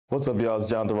What's up, y'all? It's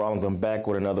Jonathan Rollins. I'm back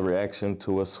with another reaction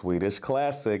to a Swedish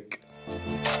classic.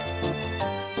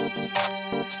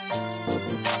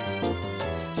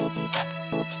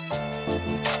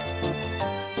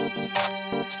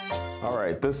 All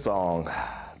right, this song,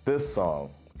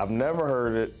 I've never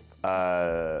heard it.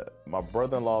 My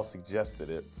brother-in-law suggested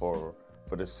it for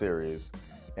this series,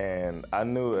 and I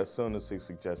knew as soon as he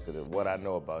suggested it, what I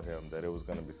know about him, that it was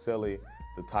gonna be silly,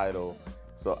 the title.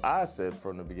 So I said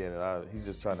from the beginning, he's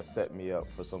just trying to set me up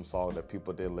for some song that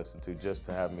people did listen to, just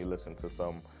to have me listen to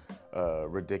some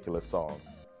ridiculous song.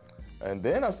 And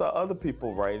then I saw other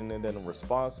people writing it in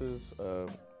responses,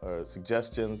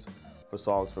 suggestions for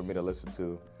songs for me to listen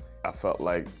to. I felt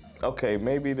like, okay,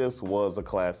 maybe this was a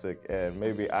classic and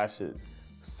maybe I should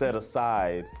set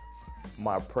aside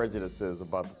my prejudices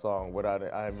about the song without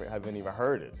I haven't even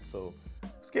heard it. So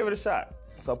let's give it a shot.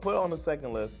 So I put it on the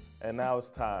second list, and now it's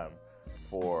time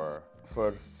for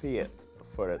Fet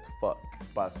för ett fuck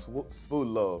by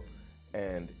Svullo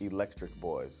and Electric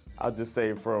Boys. I'll just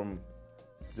say from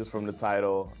the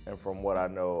title and from what I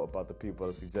know about the people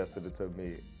that suggested it to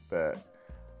me, that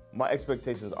my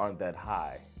expectations aren't that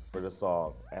high for the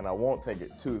song, and I won't take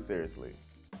it too seriously.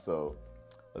 So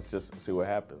let's just see what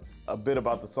happens. A bit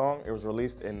about the song: it was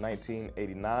released in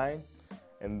 1989,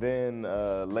 and then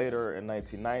later in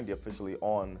 1990, officially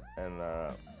on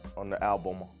the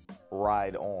album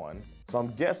Ride On. So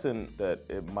I'm guessing that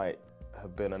it might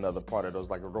have been another part of those,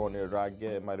 like a Ronny Ragge.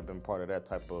 It might have been part of that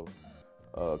type of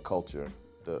culture.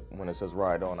 When it says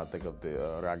Ride On, I think of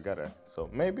the raggare. So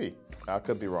maybe, I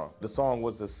could be wrong. The song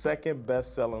was the second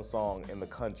best-selling song in the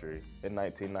country in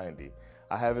 1990.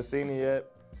 I haven't seen it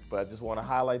yet, but I just want to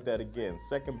highlight that again.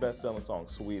 Second best-selling song,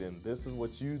 Sweden. This is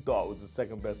what you thought was the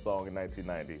second best song in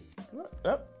 1990.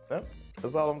 Yep.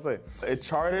 That's all I'm saying. It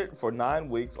charted for 9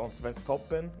 weeks on Svenska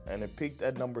Klassiker, and it peaked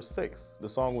at number 6. The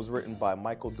song was written by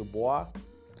Michael Dubois.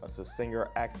 That's a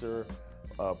singer-actor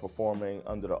performing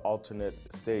under the alternate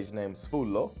stage name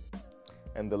Svullo,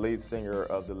 and the lead singer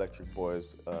of the Electric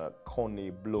Boys,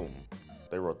 Connie Bloom.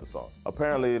 They wrote the song.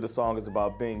 Apparently, the song is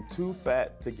about being too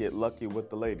fat to get lucky with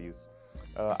the ladies.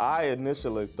 I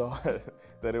initially thought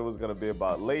that it was gonna be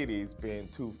about ladies being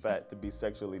too fat to be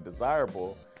sexually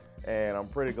desirable, and I'm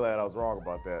pretty glad I was wrong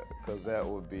about that, because that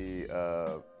would be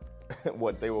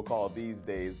what they would call these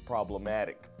days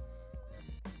problematic.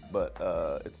 But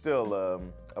it's still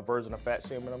a version of fat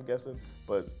shaming, I'm guessing.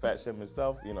 But fat shaming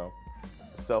itself, you know,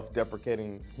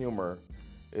 self-deprecating humor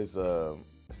is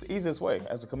it's the easiest way.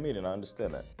 As a comedian, I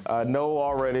understand that. I know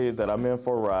already that I'm in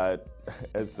for a ride.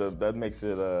 That makes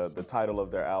it the title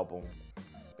of their album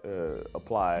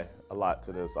apply a lot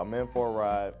to this. I'm in for a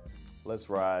ride. Let's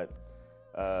ride.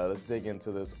 Let's dig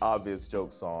into this obvious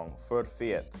joke song, För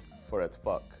Fet för ett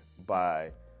fuck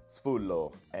by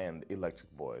Svullo and Electric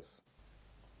Boys.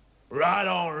 Right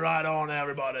on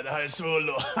everybody, det här är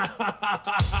Svullo.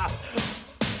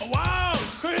 Wow,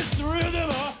 schysst rhythm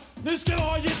va? Nu ska vi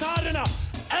ha gitarrerna.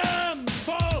 1,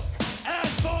 2,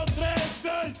 3,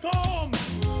 4, kom!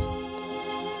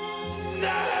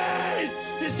 Nej!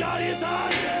 Vi ska ha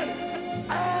gitarrer!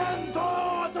 1, 2,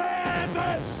 3,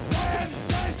 4, 5,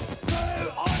 6, 7,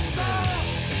 8!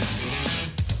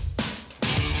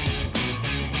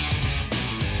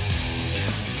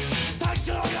 Tack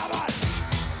så mycket grabbar!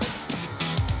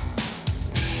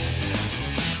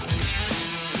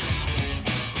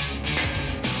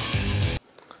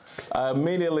 I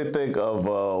immediately think of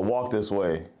Walk This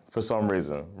Way for some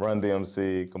reason. Run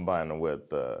DMC combined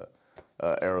with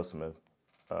Aerosmith.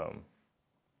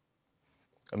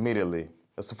 Immediately.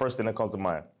 That's the first thing that comes to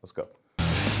mind. Let's go.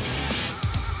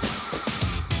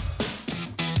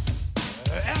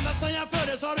 Ända sen jag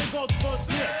föddes har det gått på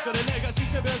snett. Ska det läggas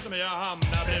inte bös men jag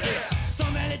hamnar bredvid.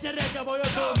 Som en liten räcka var jag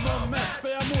dum och mest.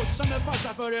 Spöade morsan med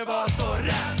farsa för det var så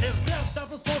rätt. Det flesta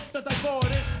på sporten tack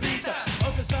vare spriten.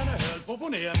 Öppesvänner höll på att få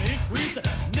ner mig i skiten.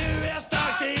 Nu är jag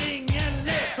stark, det är ingen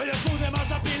lek. För jag snodde en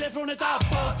massa piller från ett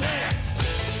apotek.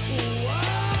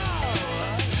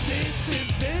 Wow, this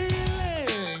is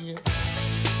feeling.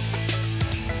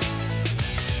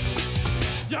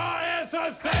 Jag är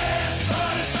för fet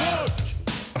för ett fuck.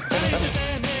 Jag vill inte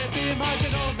säga ner till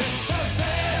marken om mig. För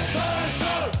fet för ett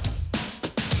fuck.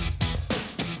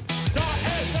 Jag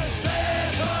är för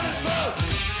fet för ett fuck.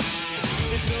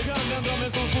 Ett program länder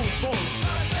mig som fotboll.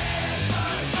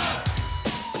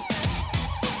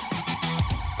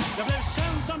 Jag blev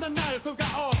känd som den närsjuka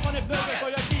apan i plugget.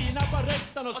 Och jag kidnappade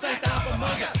rektorn och stänkte han på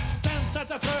muggen. Sen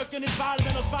satte fröken i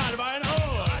valven och svarvade en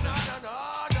örn.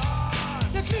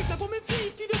 Jag knutade på min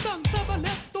fritid och dansade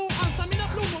ballett och ansade mina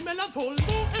blommor mellan 12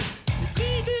 och 1. Mitt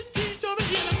liv är styrt av en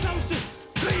hela klausul.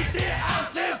 Skit i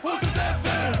allt, det är fotot är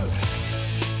fult.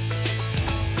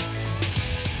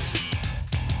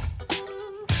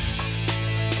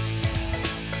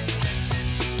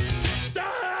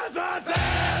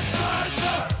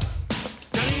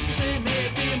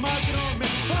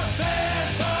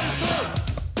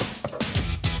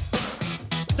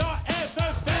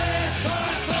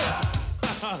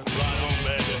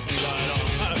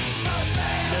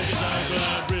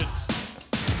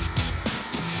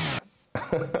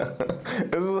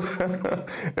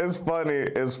 It's funny.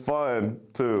 It's fun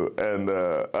too, and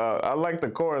I like the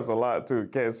chorus a lot too.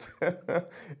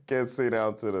 Can't see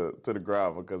down to the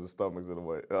ground because the stomach's in the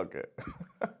way. Okay.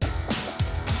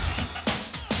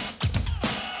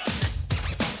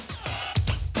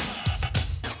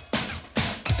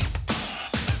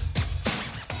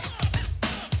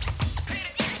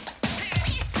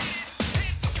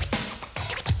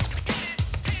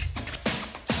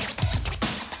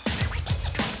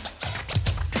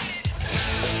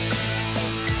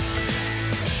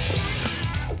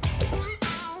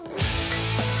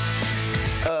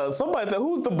 Somebody tell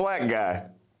who's the black guy?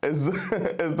 Is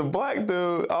the black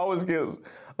dude always gets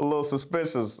a little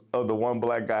suspicious of the one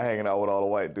black guy hanging out with all the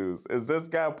white dudes? Is this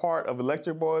guy part of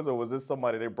Electric Boys, or was this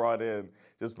somebody they brought in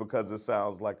just because it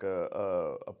sounds like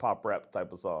a pop rap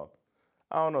type of song?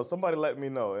 I don't know. Somebody let me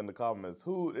know in the comments.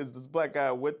 Who is this black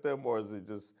guy with them, or is it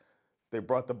just they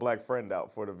brought the black friend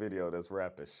out for the video that's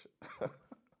rappish?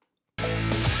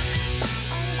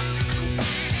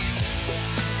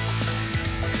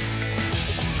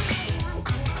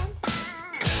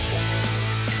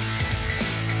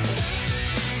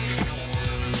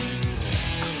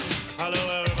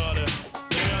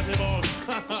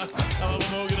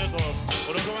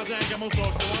 Och då kommer jag tänka mot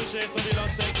sak. Det var en tjej som ville ha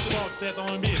sex i baksätet av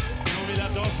en bil. Hon ville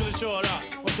att jag skulle köra.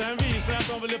 Och sen visade att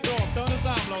de ville prata under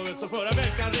samlaget. Så förra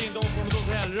veckan ringde hon från ett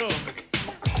hotellrum.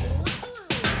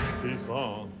 Fy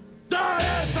fan. Där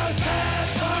är för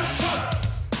fett!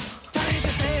 Kan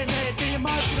inte se nej till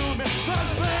markrummet. För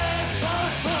fett!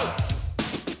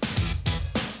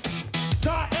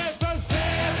 Där är för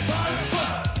fett!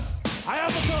 Jag är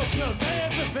på toppen. Det är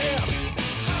för fett!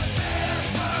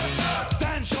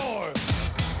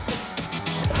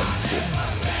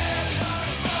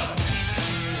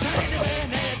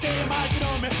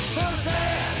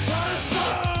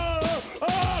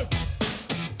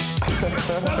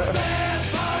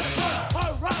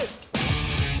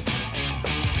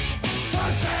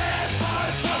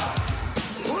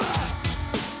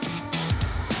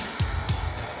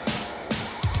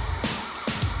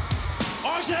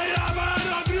 Okej, grabbar,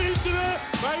 då bryter vi!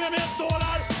 Vad är med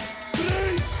stålar?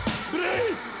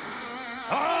 Bryt!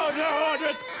 Ja, jag hörde!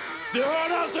 Du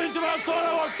hörde alltså inte vad jag sa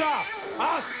där borta!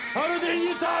 Hör du din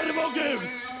gitarr var gul?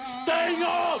 Stäng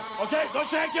av! Okej, då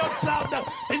käkar jag upp sladden!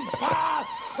 Din fan!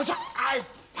 Och så, aj!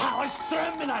 Fan, vad är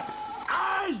strömmen här?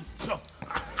 Aj!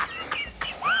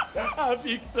 Jag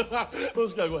fick den här. Då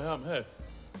ska jag gå hem här.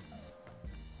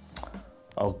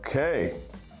 Okay.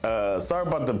 Sorry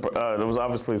about there was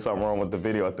obviously something wrong with the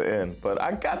video at the end, but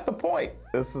I got the point.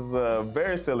 This is a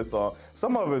very silly song.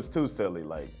 Some of it's too silly,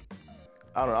 like,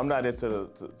 I don't know, I'm not into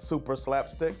the super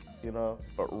slapstick, you know,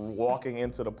 but walking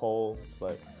into the pole, it's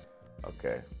like,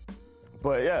 okay.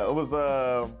 But yeah, it was,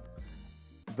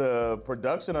 the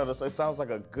production of this, it sounds like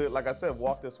a good, like I said,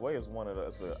 Walk This Way is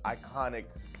it's an iconic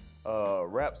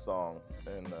rap song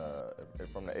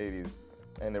from the 80s.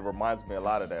 And it reminds me a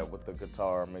lot of that with the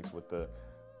guitar mixed with the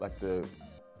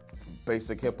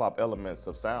basic hip hop elements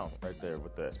of sound right there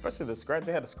with especially the scratch.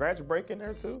 They had a scratch break in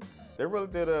there too. They really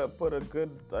did put a good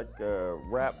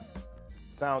rap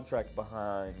soundtrack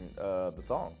behind the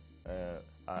song. And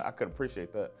I could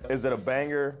appreciate that. Is it a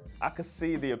banger? I could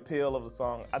see the appeal of the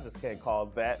song. I just can't call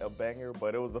that a banger,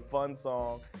 but it was a fun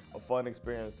song, a fun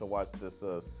experience to watch this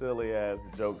silly ass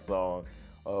joke song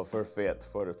for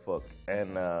the fuck.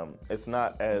 And it's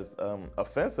not as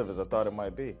offensive as I thought it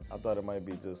might be. I thought it might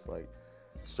be just like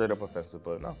straight up offensive,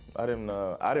 but no, I didn't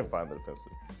find it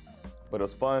offensive. But it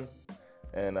was fun,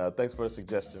 and thanks for the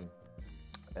suggestion.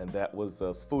 And that was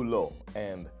Svullo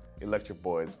and Electric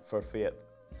Boys for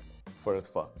the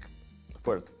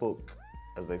fuck,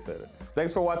 as they said it.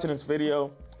 Thanks for watching this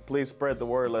video. Please spread the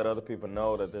word, let other people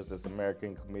know that there's this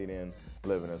American comedian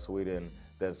living in Sweden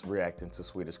that's reacting to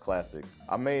Swedish classics.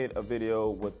 I made a video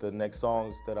with the next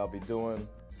songs that I'll be doing,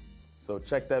 so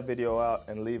check that video out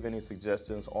and leave any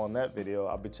suggestions on that video.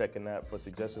 I'll be checking that for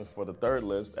suggestions for the third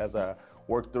list as I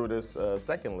work through this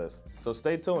second list. So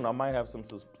stay tuned, I might have some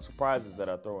surprises that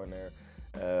I throw in there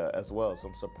as well,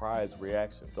 some surprise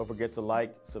reactions. Don't forget to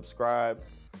like, subscribe,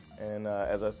 and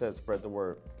as I said, spread the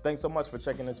word. Thanks so much for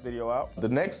checking this video out. The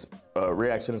next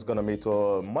reaction is gonna be to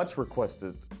a much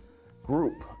requested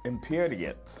group,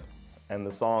 Imperiet, and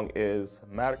the song is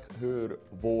Märk hur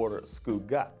vår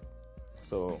skugga.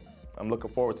 So I'm looking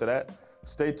forward to that.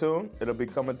 Stay tuned, it'll be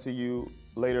coming to you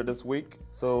later this week.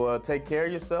 So take care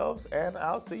of yourselves, and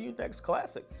I'll see you next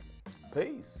classic.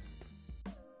 Peace.